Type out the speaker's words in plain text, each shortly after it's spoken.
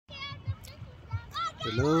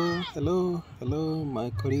Hello, my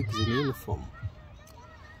colleagues in uniform.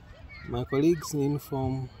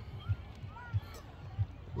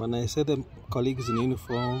 When I say the colleagues in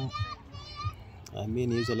uniform, I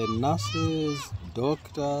mean usually nurses,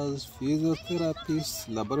 doctors, physiotherapists,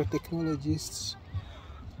 laboratory technologists,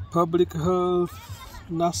 public health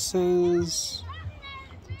nurses,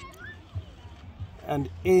 and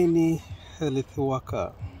any health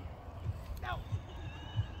worker.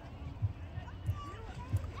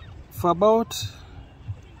 For about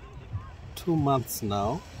 2 months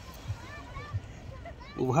now,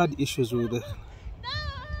 we've had issues with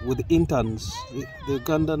interns, the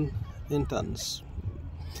Ugandan interns.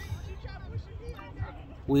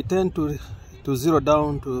 We tend to zero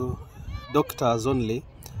down to doctors only,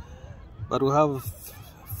 but we have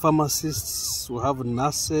pharmacists, we have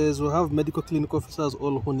nurses, we have medical clinic officers,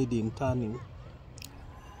 all who need interning.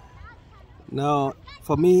 Now,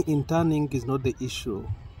 for me, interning is not the issue.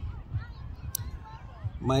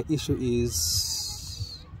 My issue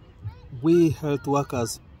is we health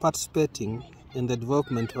workers participating in the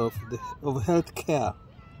development of health care.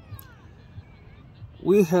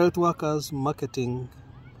 We health workers marketing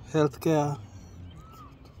health care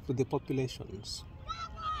to the populations.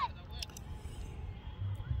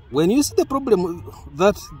 When you see the problem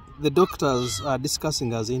that the doctors are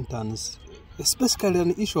discussing as interns, it's basically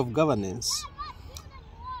an issue of governance.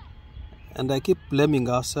 And I keep blaming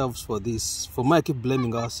ourselves for this. I keep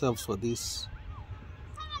blaming ourselves for this.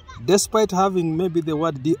 Despite having maybe the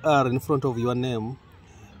word DR in front of your name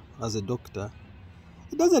as a doctor,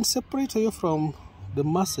 it doesn't separate you from the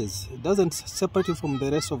masses. It doesn't separate you from the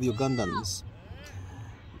rest of Ugandans.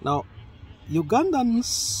 Now,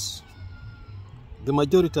 Ugandans, the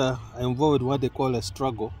majority are involved in what they call a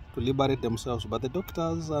struggle to liberate themselves, but the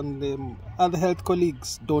doctors and the other health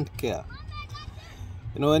colleagues don't care.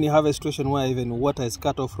 You know, when you have a situation where even water is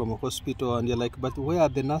cut off from a hospital and you're like, but where are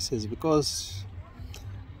the nurses? Because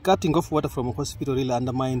cutting off water from a hospital really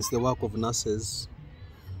undermines the work of nurses.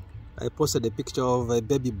 I posted a picture of a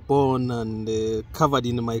baby born and covered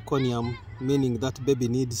in meconium, meaning that baby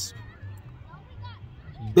needs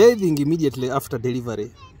bathing immediately after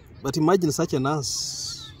delivery. But imagine such a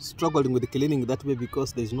nurse struggling with cleaning that baby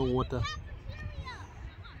because there's no water.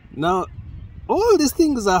 Now, all these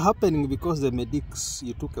things are happening because the medics,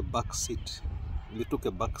 you took a back seat.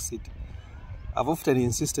 I've often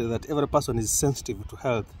insisted that every person is sensitive to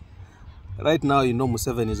health. Right now, you know,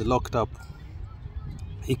 Museveni is locked up.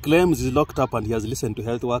 He claims he's locked up and he has listened to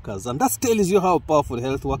health workers. And that tells you how powerful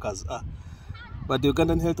health workers are. But the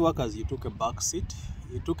Ugandan health workers, you took a back seat,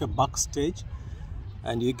 you took a backstage,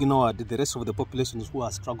 and you ignored the rest of the populations who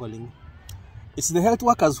are struggling. It's the health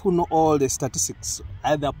workers who know all the statistics,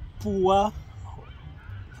 either poor,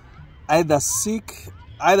 either sick,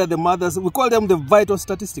 either the mothers. We call them the vital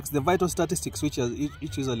statistics, which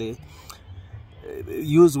usually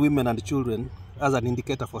use women and children as an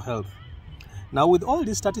indicator for health. Now, with all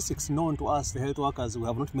these statistics known to us, the health workers, we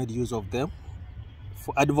have not made use of them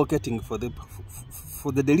for advocating for the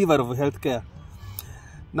delivery of health care.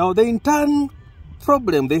 Now, the interning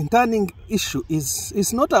issue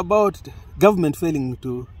is not about government failing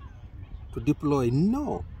to deploy.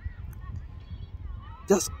 No.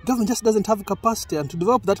 Government just doesn't have capacity, and to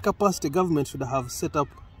develop that capacity, government should have set up,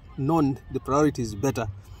 known the priorities better.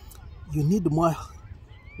 You need more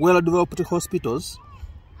well-developed hospitals.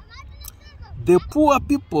 The poor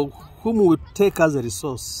people whom we take as a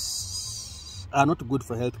resource are not good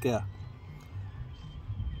for healthcare.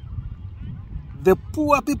 The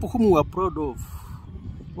poor people whom we are proud of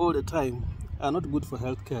all the time are not good for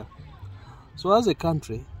healthcare. So as a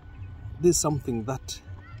country, this is something that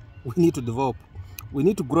we need to develop. We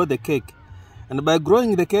need to grow the cake. And by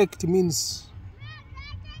growing the cake, it means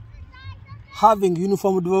having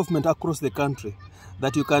uniform development across the country.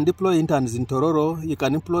 That you can deploy interns in Tororo, you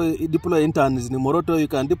can deploy interns in Moroto, you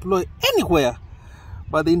can deploy anywhere.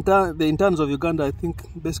 But the interns of Uganda, I think,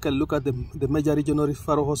 basically look at the major regional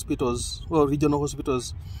referral hospitals or regional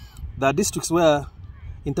hospitals. There are districts where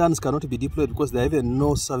interns cannot be deployed because there are even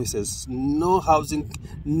no services, no housing,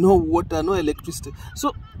 no water, no electricity.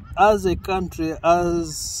 So, as a country,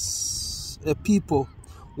 as a people,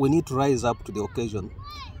 we need to rise up to the occasion.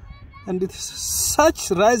 And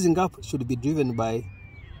such rising up should be driven by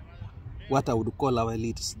what I would call our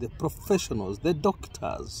elites, the professionals, the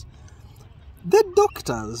doctors. The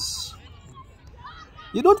doctors.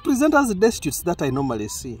 You don't present as the destitutes that I normally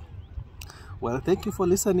see. Well, thank you for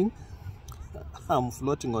listening. I'm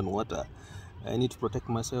floating on water. I need to protect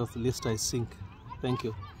myself lest I sink. Thank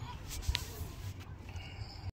you.